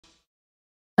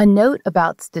A note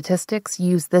about statistics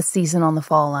used this season on the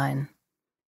Fall Line.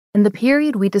 In the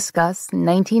period we discuss,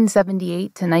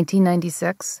 1978 to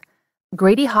 1996,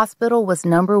 Grady Hospital was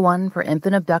 #1 for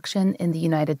infant abduction in the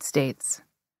United States.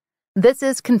 This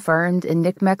is confirmed in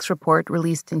NCMEC's report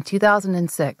released in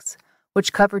 2006,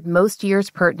 which covered most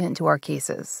years pertinent to our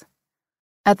cases.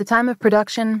 At the time of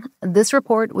production, this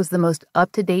report was the most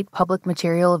up-to-date public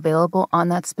material available on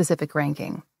that specific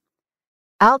ranking.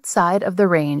 Outside of the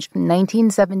range from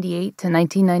 1978 to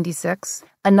 1996,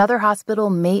 another hospital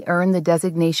may earn the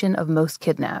designation of most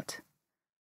kidnapped.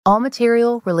 All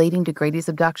material relating to Grady's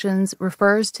abductions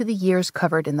refers to the years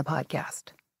covered in the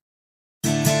podcast.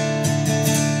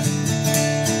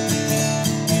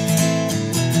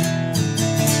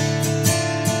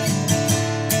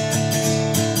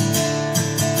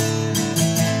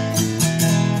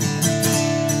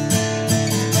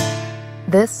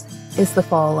 This is The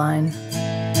Fall Line.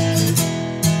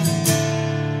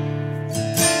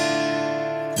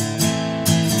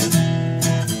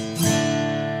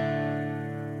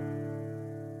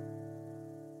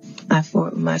 I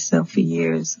fought with myself for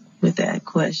years with that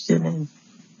question and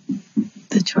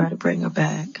to try to bring her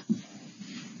back,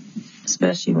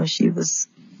 especially when it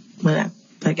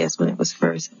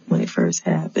first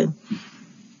happened,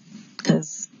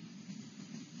 because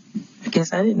I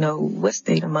guess I didn't know what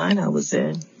state of mind I was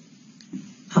in.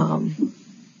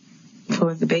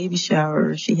 For the baby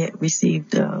shower, she had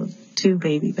received 2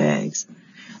 baby bags,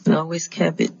 and I always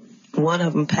kept one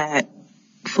of them packed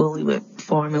fully with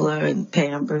formula and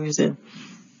Pampers, and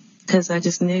because I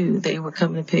just knew they were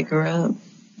coming to pick her up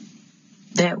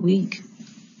that week.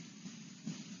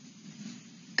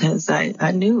 Because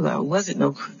I knew I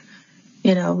wasn't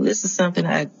this is something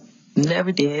I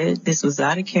never did. This was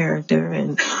out of character,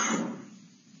 and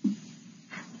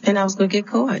I was going to get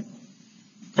caught.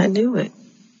 I knew it.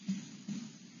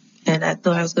 And I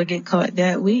thought I was going to get caught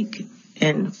that week.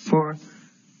 And for,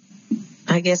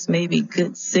 I guess, maybe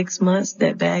good 6 months,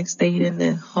 that bag stayed in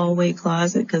the hallway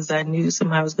closet because I knew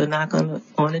somebody was going to knock on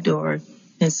the door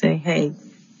and say, "Hey,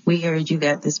 we heard you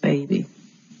got this baby.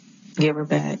 Give her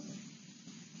back."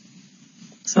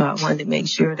 So I wanted to make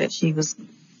sure that she was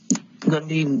going to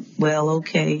be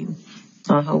okay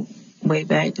on her way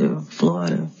back to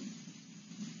Florida.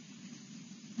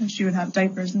 And she would have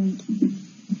diapers and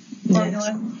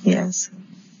formula? Yes.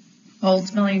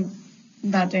 Ultimately,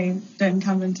 that day didn't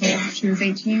come until she was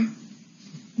 18?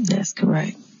 That's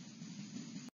correct.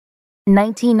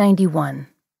 1991.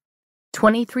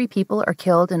 23 people are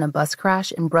killed in a bus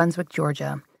crash in Brunswick,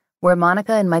 Georgia, where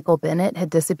Monica and Michael Bennett had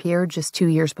disappeared just 2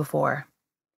 years before.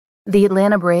 The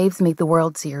Atlanta Braves make the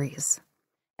World Series.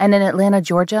 And in Atlanta,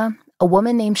 Georgia, a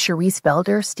woman named Cherise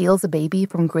Felder steals a baby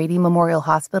from Grady Memorial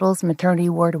Hospital's maternity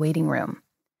ward waiting room.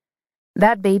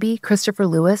 That baby, Christopher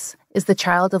Lewis, is the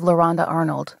child of LaRonda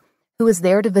Arnold, who is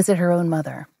there to visit her own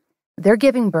mother. They're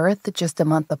giving birth just a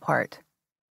month apart.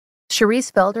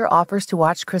 Cherise Felder offers to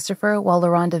watch Christopher while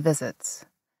LaRonda visits.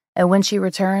 And when she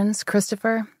returns,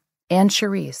 Christopher and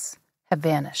Cherise have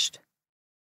vanished.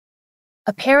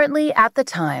 Apparently, at the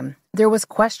time, there was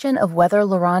question of whether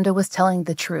LaRonda was telling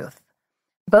the truth,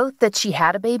 both that she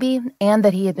had a baby and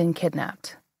that he had been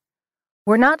kidnapped.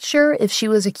 We're not sure if she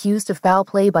was accused of foul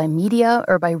play by media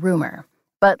or by rumor,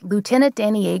 but Lieutenant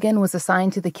Danny Agan was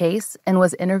assigned to the case and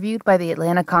was interviewed by the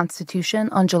Atlanta Constitution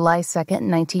on July 2,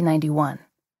 1991.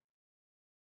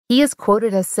 He is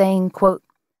quoted as saying, quote,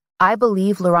 "I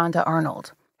believe LaRonda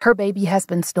Arnold. Her baby has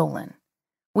been stolen.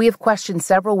 We have questioned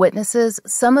several witnesses,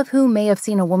 some of whom may have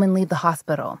seen a woman leave the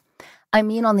hospital. I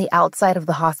mean on the outside of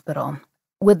the hospital,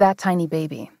 with that tiny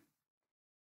baby."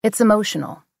 It's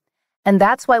emotional. And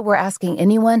that's why we're asking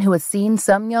anyone who has seen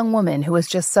some young woman who has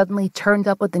just suddenly turned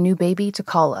up with a new baby to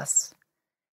call us.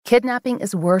 Kidnapping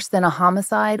is worse than a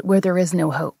homicide where there is no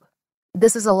hope.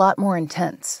 This is a lot more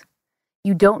intense.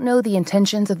 You don't know the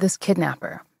intentions of this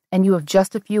kidnapper, and you have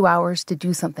just a few hours to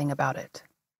do something about it.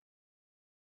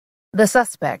 The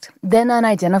suspect, then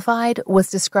unidentified, was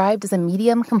described as a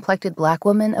medium-complected black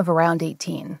woman of around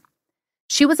 18.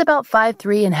 She was about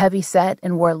 5'3" and heavy-set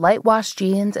and wore light-washed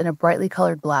jeans and a brightly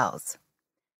colored blouse.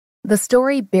 The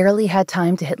story barely had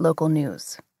time to hit local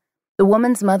news. The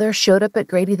woman's mother showed up at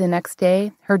Grady the next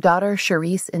day, her daughter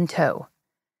Cherise in tow.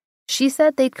 She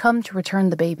said they'd come to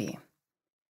return the baby.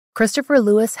 Christopher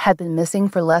Lewis had been missing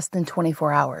for less than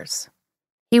 24 hours.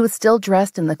 He was still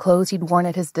dressed in the clothes he'd worn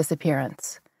at his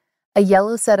disappearance, a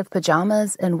yellow set of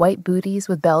pajamas and white booties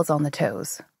with bells on the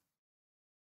toes.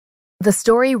 The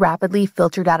story rapidly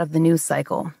filtered out of the news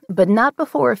cycle, but not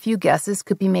before a few guesses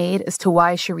could be made as to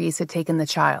why Cherise had taken the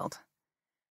child.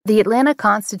 The Atlanta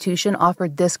Constitution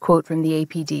offered this quote from the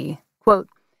APD, quote,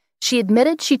 She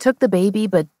admitted she took the baby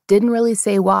but didn't really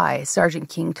say why, Sergeant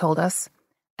King told us.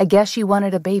 I guess she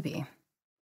wanted a baby.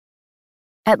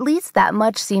 At least that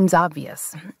much seems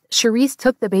obvious. Charisse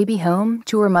took the baby home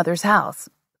to her mother's house.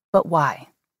 But why?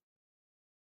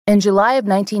 In July of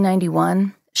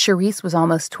 1991, Charisse was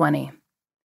almost 20.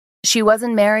 She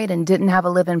wasn't married and didn't have a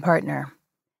live-in partner.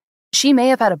 She may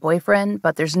have had a boyfriend,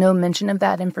 but there's no mention of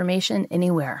that information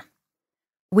anywhere.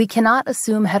 We cannot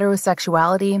assume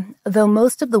heterosexuality, though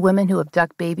most of the women who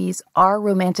abduct babies are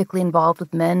romantically involved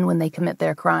with men when they commit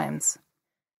their crimes.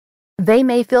 They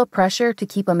may feel pressure to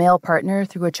keep a male partner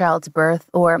through a child's birth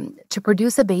or to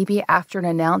produce a baby after an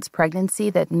announced pregnancy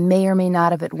that may or may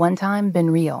not have at one time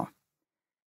been real.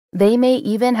 They may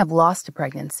even have lost a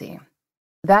pregnancy.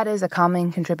 That is a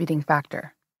common contributing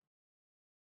factor.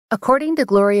 According to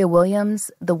Gloria Williams,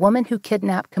 the woman who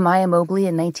kidnapped Kamaya Mobley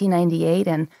in 1998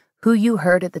 and who you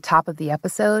heard at the top of the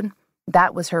episode,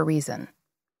 that was her reason.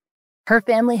 Her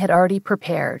family had already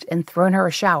prepared and thrown her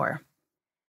a shower.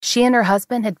 She and her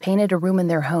husband had painted a room in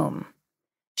their home.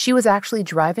 She was actually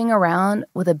driving around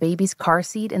with a baby's car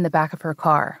seat in the back of her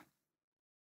car.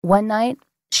 One night,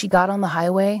 she got on the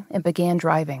highway and began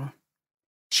driving.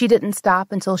 She didn't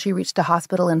stop until she reached a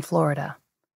hospital in Florida.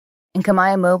 And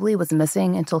Kamaya Mobley was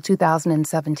missing until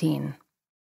 2017.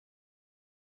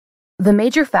 The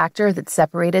major factor that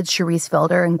separated Charisse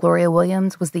Felder and Gloria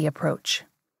Williams was the approach.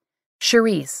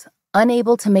 Charisse,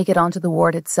 unable to make it onto the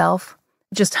ward itself,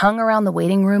 just hung around the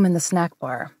waiting room and the snack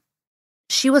bar.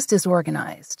 She was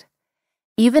disorganized.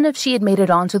 Even if she had made it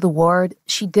onto the ward,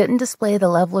 she didn't display the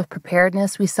level of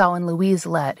preparedness we saw in Louise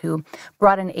Lett, who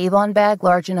brought an Avon bag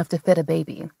large enough to fit a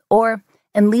baby, or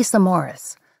in Lisa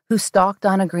Morris, who stalked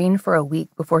Donna Green for a week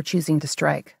before choosing to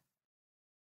strike.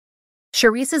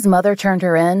 Charisse's mother turned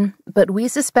her in, but we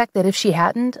suspect that if she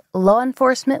hadn't, law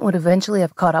enforcement would eventually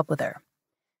have caught up with her.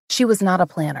 She was not a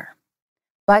planner.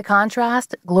 By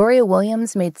contrast, Gloria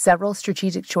Williams made several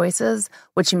strategic choices,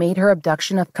 which made her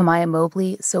abduction of Kamaya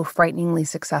Mobley so frighteningly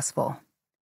successful.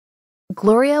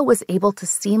 Gloria was able to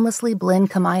seamlessly blend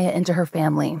Kamaya into her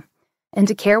family and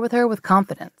to care with her with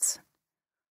confidence.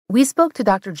 We spoke to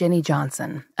Dr. Jenny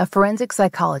Johnson, a forensic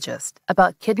psychologist,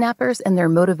 about kidnappers and their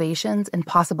motivations and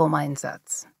possible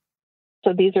mindsets.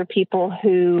 So these are people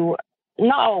who,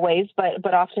 not always,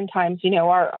 but oftentimes,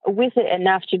 are with it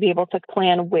enough to be able to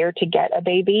plan where to get a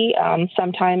baby.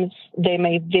 Sometimes they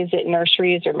may visit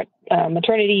nurseries or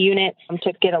maternity units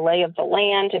to get a lay of the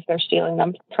land if they're stealing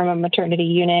them from a maternity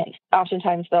unit.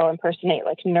 Oftentimes they'll impersonate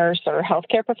like nurse or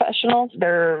healthcare professionals.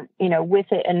 They're, with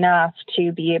it enough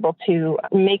to be able to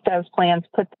make those plans,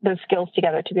 put those skills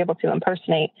together to be able to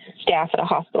impersonate staff at a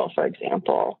hospital, for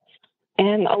example.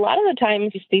 And a lot of the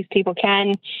times these people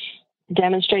can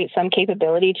demonstrate some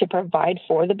capability to provide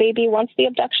for the baby once the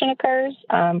abduction occurs,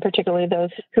 particularly those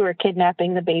who are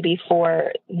kidnapping the baby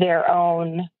for their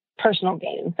own personal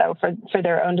gain. So for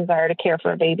their own desire to care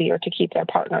for a baby or to keep their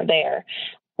partner there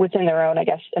within their own,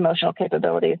 emotional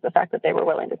capabilities, the fact that they were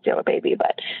willing to steal a baby.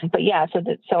 But yeah,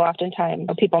 so oftentimes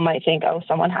people might think, oh,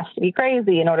 someone has to be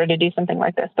crazy in order to do something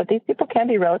like this. But these people can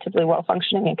be relatively well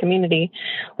functioning in community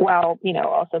while,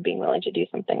 also being willing to do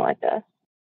something like this.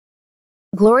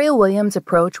 Gloria Williams'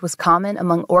 approach was common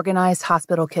among organized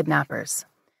hospital kidnappers.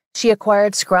 She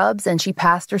acquired scrubs and she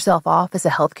passed herself off as a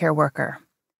healthcare worker.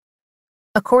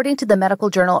 According to the medical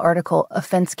journal article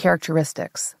Offense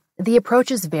Characteristics, the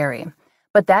approaches vary,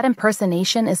 but that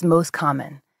impersonation is most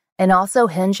common and also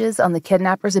hinges on the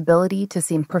kidnapper's ability to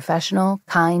seem professional,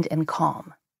 kind, and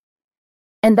calm.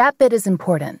 And that bit is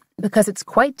important because it's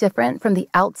quite different from the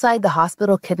outside the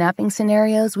hospital kidnapping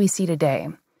scenarios we see today,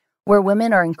 where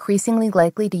women are increasingly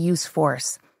likely to use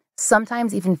force,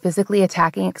 sometimes even physically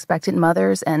attacking expectant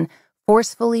mothers and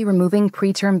forcefully removing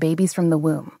preterm babies from the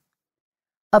womb.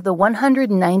 Of the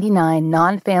 199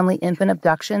 non-family infant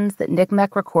abductions that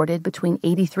NCMEC recorded between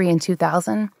 1983 and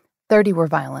 2000, 30 were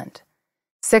violent.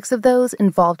 6 of those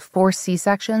involved forced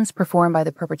C-sections performed by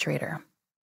the perpetrator.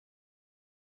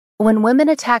 When women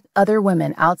attack other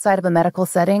women outside of a medical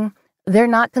setting, they're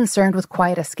not concerned with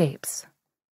quiet escapes.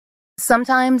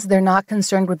 Sometimes they're not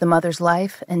concerned with the mother's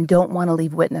life and don't want to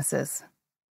leave witnesses.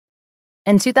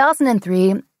 In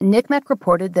 2003, NCMEC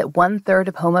reported that 1/3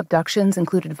 of home abductions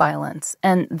included violence,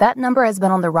 and that number has been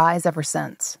on the rise ever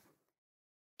since.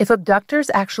 If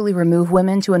abductors actually remove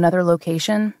women to another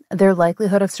location, their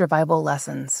likelihood of survival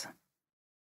lessens.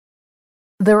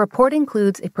 The report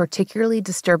includes a particularly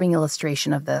disturbing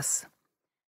illustration of this.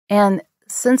 And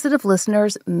sensitive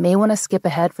listeners may want to skip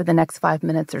ahead for the next 5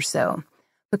 minutes or so,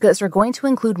 because we're going to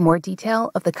include more detail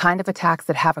of the kind of attacks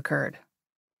that have occurred.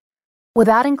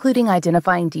 Without including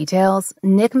identifying details,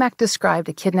 NCMEC described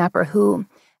a kidnapper who,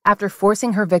 after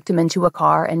forcing her victim into a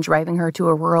car and driving her to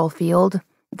a rural field,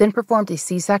 then performed a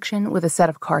C-section with a set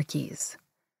of car keys.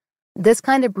 This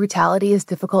kind of brutality is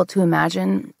difficult to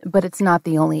imagine, but it's not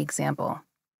the only example.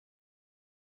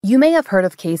 You may have heard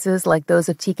of cases like those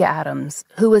of Tika Adams,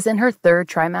 who was in her third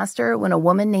trimester when a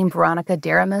woman named Veronica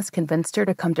Daramus convinced her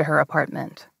to come to her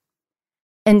apartment.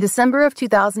 In December of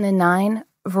 2009,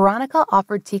 Veronica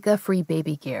offered Tika free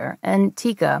baby gear, and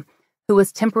Tika, who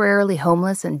was temporarily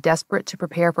homeless and desperate to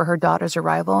prepare for her daughter's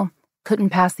arrival,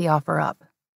 couldn't pass the offer up.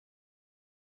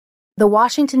 The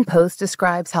Washington Post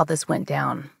describes how this went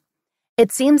down.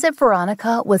 It seems that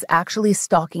Veronica was actually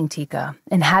stalking Tika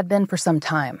and had been for some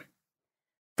time.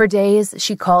 For days,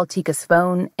 she called Tika's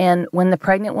phone, and when the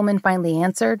pregnant woman finally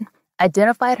answered,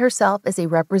 identified herself as a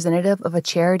representative of a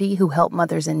charity who helped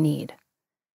mothers in need.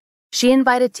 She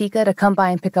invited Tika to come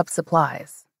by and pick up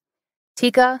supplies.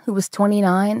 Tika, who was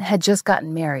 29, had just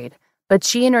gotten married, but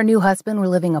she and her new husband were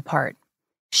living apart.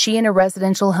 She in a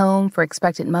residential home for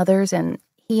expectant mothers, and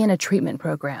he in a treatment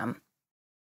program.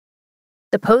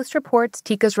 The Post reports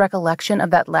Tika's recollection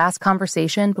of that last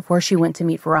conversation before she went to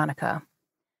meet Veronica.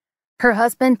 Her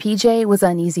husband, PJ, was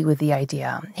uneasy with the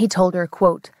idea. He told her,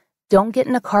 quote, "Don't get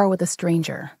in a car with a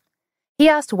stranger." He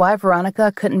asked why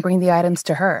Veronica couldn't bring the items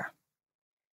to her.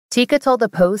 Tika told the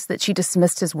Post that she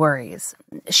dismissed his worries.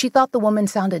 She thought the woman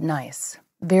sounded nice,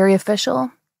 very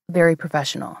official, very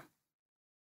professional.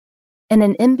 In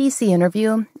an NBC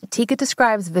interview, Tika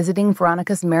describes visiting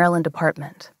Veronica's Maryland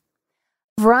apartment.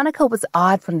 Veronica was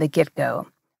odd from the get-go,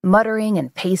 muttering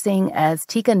and pacing as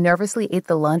Tika nervously ate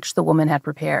the lunch the woman had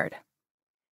prepared.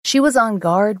 She was on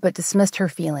guard but dismissed her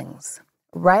feelings,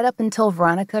 right up until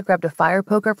Veronica grabbed a fire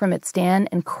poker from its stand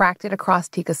and cracked it across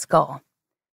Tika's skull.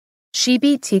 She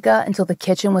beat Tika until the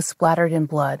kitchen was splattered in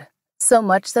blood, so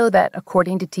much so that,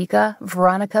 according to Tika,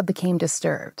 Veronica became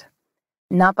disturbed.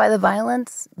 Not by the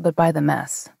violence, but by the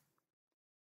mess.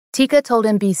 Tika told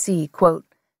NBC, quote,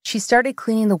 "She started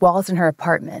cleaning the walls in her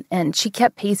apartment, and she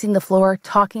kept pacing the floor,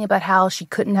 talking about how she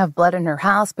couldn't have blood in her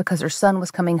house because her son was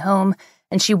coming home,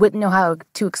 and she wouldn't know how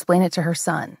to explain it to her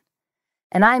son.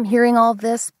 And I'm hearing all of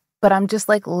this, but I'm just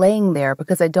like laying there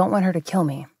because I don't want her to kill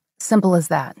me. Simple as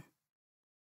that."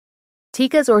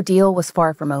 Tika's ordeal was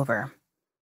far from over.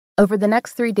 Over the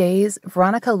next 3 days,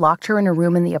 Veronica locked her in a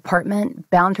room in the apartment,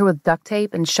 bound her with duct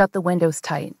tape, and shut the windows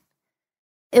tight.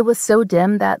 It was so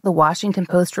dim that, the Washington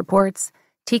Post reports,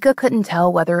 Tika couldn't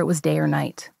tell whether it was day or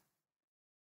night.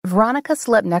 Veronica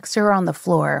slept next to her on the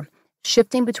floor,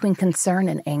 shifting between concern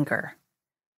and anger.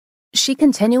 She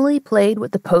continually played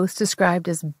what the Post described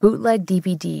as bootleg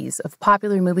DVDs of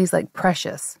popular movies like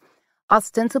Precious,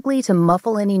 ostensibly to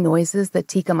muffle any noises that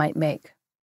Tika might make.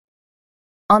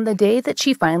 On the day that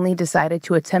she finally decided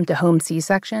to attempt a home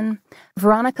C-section,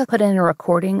 Veronica put in a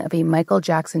recording of a Michael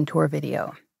Jackson tour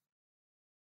video.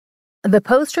 The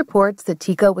Post reports that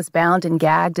Tika was bound and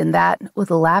gagged and that, with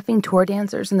laughing tour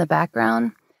dancers in the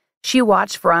background, she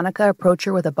watched Veronica approach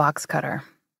her with a box cutter.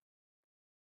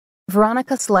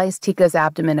 Veronica sliced Tika's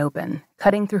abdomen open,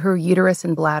 cutting through her uterus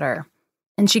and bladder,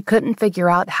 and she couldn't figure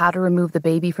out how to remove the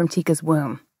baby from Tika's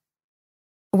womb.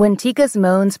 When Tika's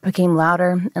moans became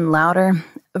louder and louder,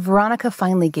 Veronica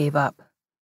finally gave up.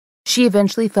 She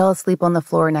eventually fell asleep on the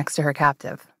floor next to her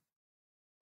captive.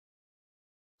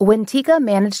 When Tika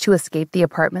managed to escape the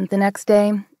apartment the next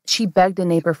day, she begged a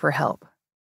neighbor for help.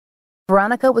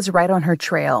 Veronica was right on her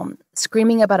trail,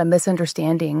 screaming about a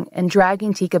misunderstanding and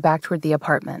dragging Tika back toward the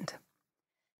apartment.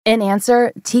 In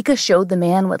answer, Tika showed the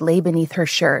man what lay beneath her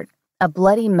shirt, a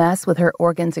bloody mess with her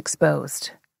organs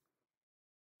exposed.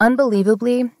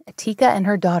 Unbelievably, Tika and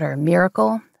her daughter,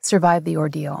 Miracle, survived the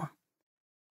ordeal.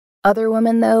 Other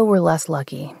women, though, were less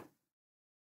lucky.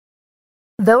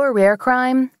 Though a rare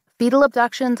crime, fetal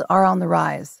abductions are on the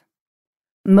rise.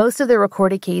 Most of the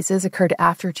recorded cases occurred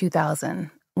after 2000,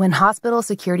 when hospital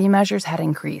security measures had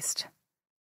increased.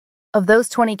 Of those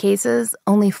 20 cases,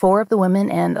 only 4 of the women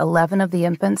and 11 of the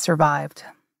infants survived.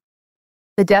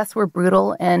 The deaths were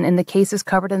brutal, and in the cases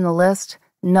covered in the list,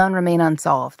 none remain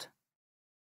unsolved.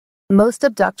 Most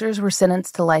abductors were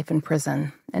sentenced to life in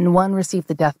prison, and 1 received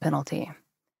the death penalty.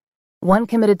 1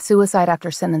 committed suicide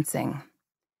after sentencing.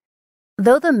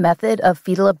 Though the method of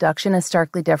fetal abduction is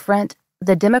starkly different,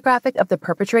 the demographic of the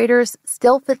perpetrators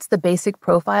still fits the basic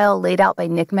profile laid out by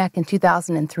NCMEC in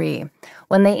 2003,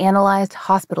 when they analyzed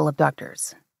hospital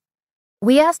abductors.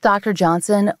 We asked Dr.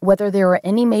 Johnson whether there were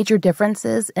any major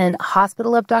differences in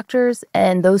hospital abductors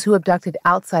and those who abducted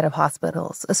outside of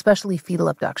hospitals, especially fetal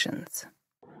abductions.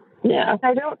 Yeah,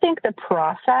 I don't think the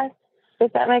process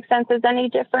if that makes sense, is any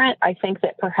different. I think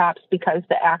that perhaps because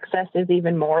the access is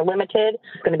even more limited,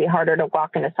 it's going to be harder to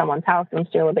walk into someone's house and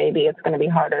steal a baby. It's going to be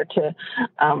harder to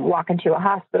walk into a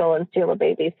hospital and steal a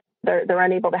baby. They're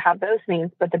unable to have those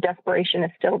means, but the desperation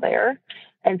is still there.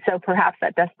 And so perhaps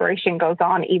that desperation goes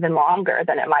on even longer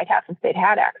than it might have if they'd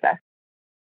had access.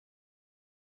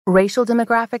 Racial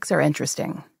demographics are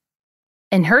interesting.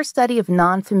 In her study of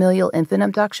non-familial infant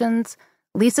abductions,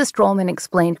 Lisa Strollman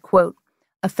explained, quote,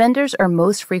 offenders are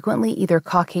most frequently either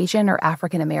Caucasian or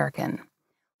African American.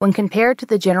 When compared to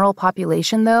the general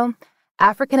population, though,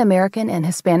 African American and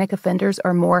Hispanic offenders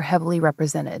are more heavily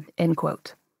represented, end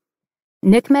quote.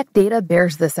 NCMEC data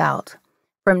bears this out.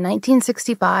 From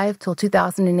 1965 till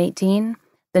 2018,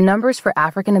 the numbers for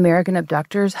African American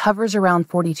abductors hovers around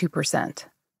 42%.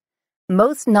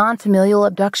 Most non-familial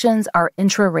abductions are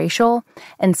intraracial,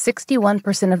 and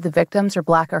 61% of the victims are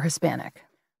Black or Hispanic.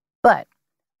 But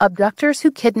abductors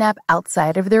who kidnap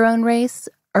outside of their own race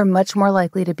are much more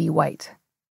likely to be white.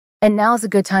 And now's a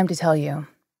good time to tell you,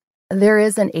 there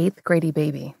is an 8th Grady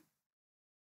baby.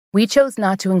 We chose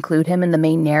not to include him in the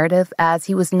main narrative as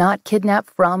he was not kidnapped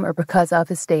from or because of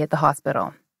his stay at the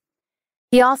hospital.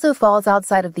 He also falls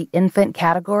outside of the infant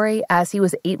category as he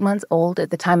was 8 months old at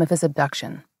the time of his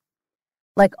abduction.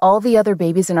 Like all the other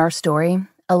babies in our story,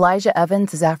 Elijah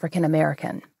Evans is African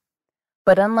American.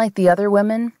 But unlike the other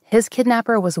women, his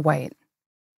kidnapper was white.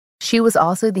 She was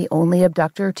also the only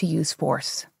abductor to use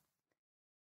force.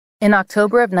 In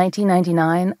October of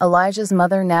 1999, Elijah's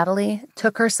mother, Natalie,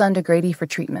 took her son to Grady for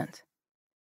treatment.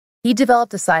 He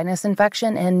developed a sinus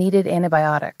infection and needed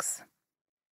antibiotics.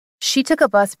 She took a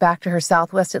bus back to her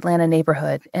Southwest Atlanta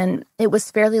neighborhood, and it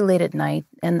was fairly late at night,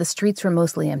 and the streets were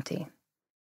mostly empty.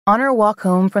 On her walk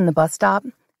home from the bus stop,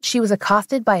 she was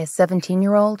accosted by a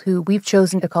 17-year-old who we've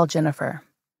chosen to call Jennifer.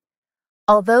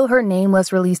 Although her name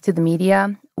was released to the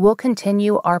media, we'll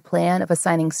continue our plan of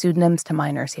assigning pseudonyms to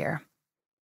minors here.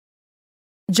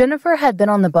 Jennifer had been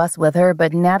on the bus with her,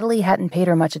 but Natalie hadn't paid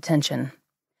her much attention.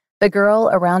 The girl,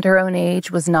 around her own age,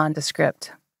 was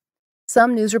nondescript.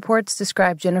 Some news reports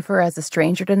describe Jennifer as a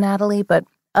stranger to Natalie, but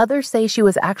others say she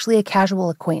was actually a casual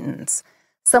acquaintance,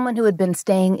 someone who had been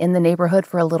staying in the neighborhood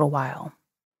for a little while.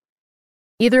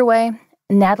 Either way,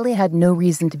 Natalie had no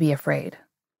reason to be afraid.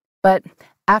 But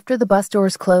after the bus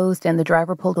doors closed and the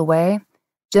driver pulled away,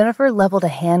 Jennifer leveled a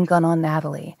handgun on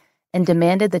Natalie and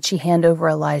demanded that she hand over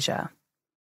Elijah.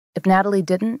 If Natalie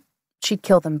didn't, she'd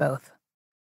kill them both.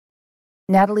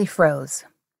 Natalie froze.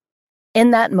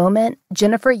 In that moment,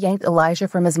 Jennifer yanked Elijah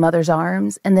from his mother's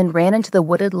arms and then ran into the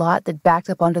wooded lot that backed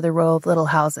up onto the row of little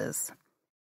houses.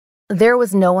 There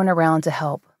was no one around to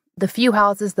help. The few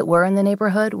houses that were in the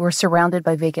neighborhood were surrounded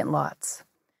by vacant lots.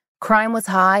 Crime was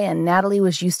high and Natalie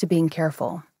was used to being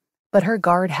careful, but her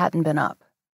guard hadn't been up.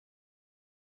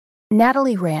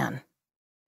 Natalie ran.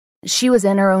 She was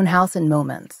in her own house in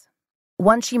moments.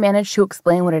 Once she managed to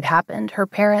explain what had happened, her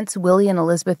parents, Willie and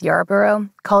Elizabeth Yarborough,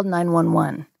 called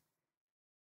 911.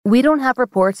 We don't have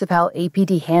reports of how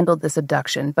APD handled this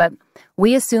abduction, but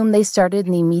we assume they started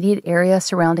in the immediate area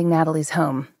surrounding Natalie's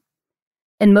home.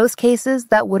 In most cases,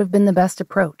 that would have been the best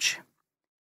approach.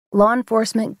 Law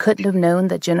enforcement couldn't have known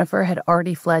that Jennifer had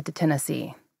already fled to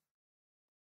Tennessee.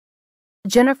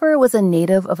 Jennifer was a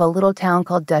native of a little town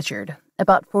called Decherd,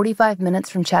 about 45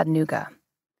 minutes from Chattanooga.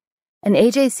 An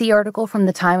AJC article from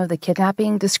the time of the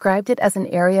kidnapping described it as an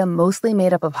area mostly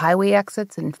made up of highway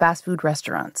exits and fast food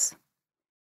restaurants.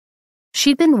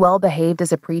 She'd been well behaved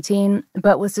as a preteen,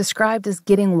 but was described as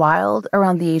getting wild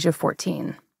around the age of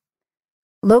 14.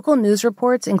 Local news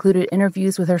reports included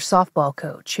interviews with her softball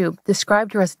coach, who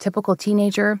described her as a typical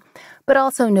teenager, but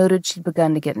also noted she'd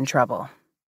begun to get in trouble.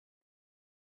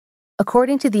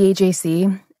 According to the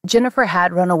AJC, Jennifer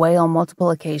had run away on multiple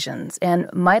occasions and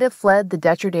might have fled the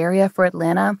Decherd area for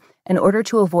Atlanta in order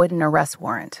to avoid an arrest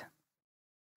warrant.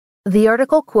 The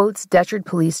article quotes Decherd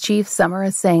Police Chief Summer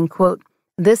as saying, quote,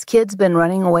 "This kid's been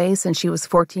running away since she was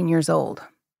 14 years old."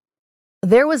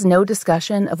 There was no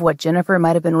discussion of what Jennifer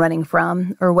might have been running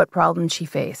from or what problems she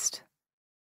faced.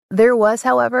 There was,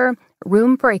 however,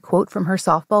 room for a quote from her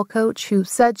softball coach who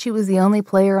said she was the only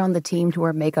player on the team to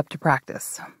wear makeup to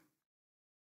practice.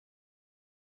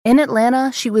 In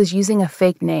Atlanta, she was using a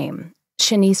fake name,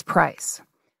 Shanice Price,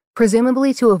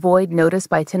 presumably to avoid notice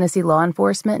by Tennessee law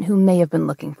enforcement who may have been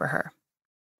looking for her.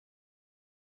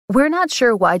 We're not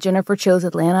sure why Jennifer chose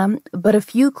Atlanta, but a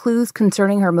few clues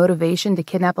concerning her motivation to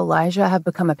kidnap Elijah have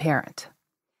become apparent.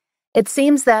 It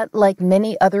seems that, like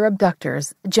many other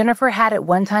abductors, Jennifer had at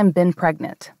one time been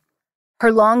pregnant.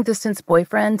 Her long-distance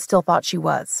boyfriend still thought she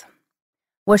was.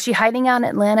 Was she hiding out in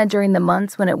Atlanta during the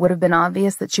months when it would have been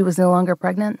obvious that she was no longer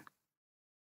pregnant?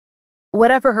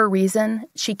 Whatever her reason,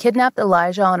 she kidnapped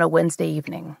Elijah on a Wednesday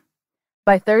evening.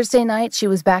 By Thursday night, she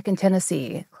was back in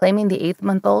Tennessee, claiming the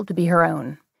 8-month-old to be her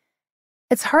own.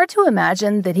 It's hard to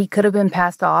imagine that he could have been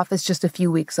passed off as just a few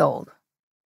weeks old.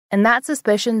 And that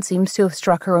suspicion seems to have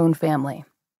struck her own family.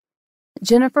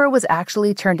 Jennifer was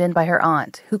actually turned in by her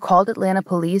aunt, who called Atlanta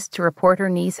police to report her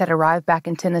niece had arrived back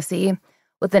in Tennessee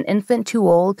with an infant too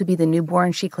old to be the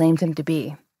newborn she claimed him to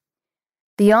be.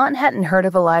 The aunt hadn't heard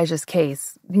of Elijah's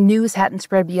case. News hadn't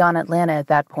spread beyond Atlanta at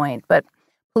that point, but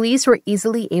police were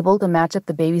easily able to match up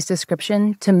the baby's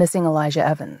description to missing Elijah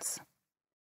Evans.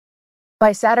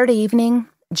 By Saturday evening,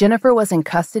 Jennifer was in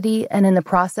custody and in the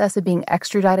process of being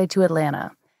extradited to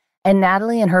Atlanta, and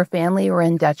Natalie and her family were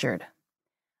in Decherd.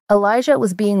 Elijah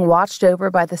was being watched over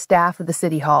by the staff of the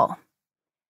city hall.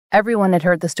 Everyone had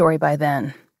heard the story by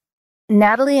then.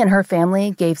 Natalie and her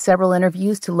family gave several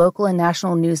interviews to local and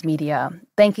national news media,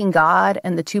 thanking God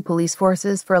and the 2 police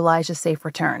forces for Elijah's safe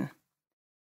return.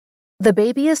 The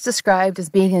baby is described as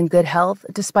being in good health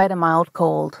despite a mild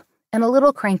cold and a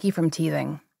little cranky from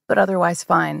teething, but otherwise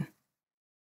fine.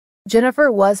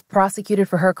 Jennifer was prosecuted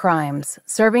for her crimes,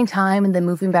 serving time and then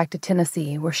moving back to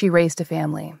Tennessee, where she raised a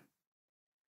family.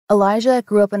 Elijah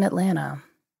grew up in Atlanta,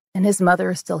 and his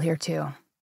mother is still here too.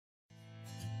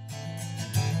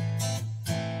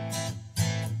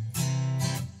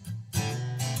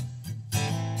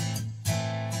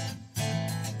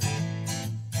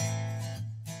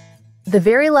 The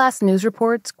very last news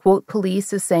reports quote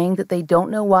police as saying that they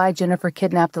don't know why Jennifer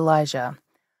kidnapped Elijah,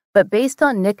 but based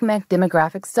on NCMEC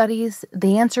demographic studies,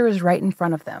 the answer is right in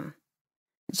front of them.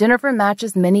 Jennifer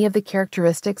matches many of the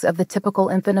characteristics of the typical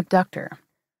infant abductor.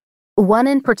 One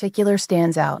in particular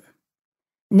stands out.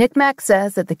 NCMEC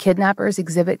says that the kidnappers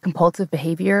exhibit compulsive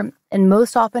behavior and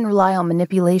most often rely on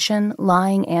manipulation,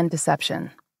 lying, and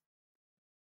deception.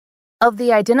 Of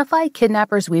the identified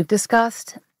kidnappers we've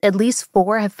discussed, at least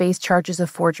 4 have faced charges of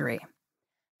forgery.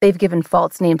 They've given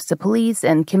false names to police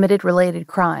and committed related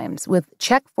crimes, with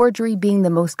check forgery being the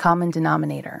most common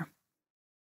denominator.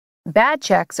 Bad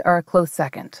checks are a close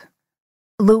second.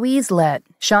 Louise Lett,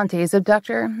 Shantae's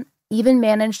abductor, even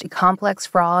managed a complex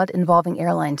fraud involving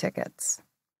airline tickets.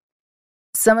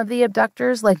 Some of the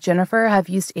abductors, like Jennifer, have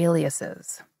used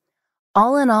aliases.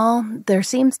 All in all, there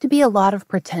seems to be a lot of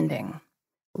pretending,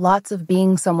 lots of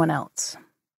being someone else.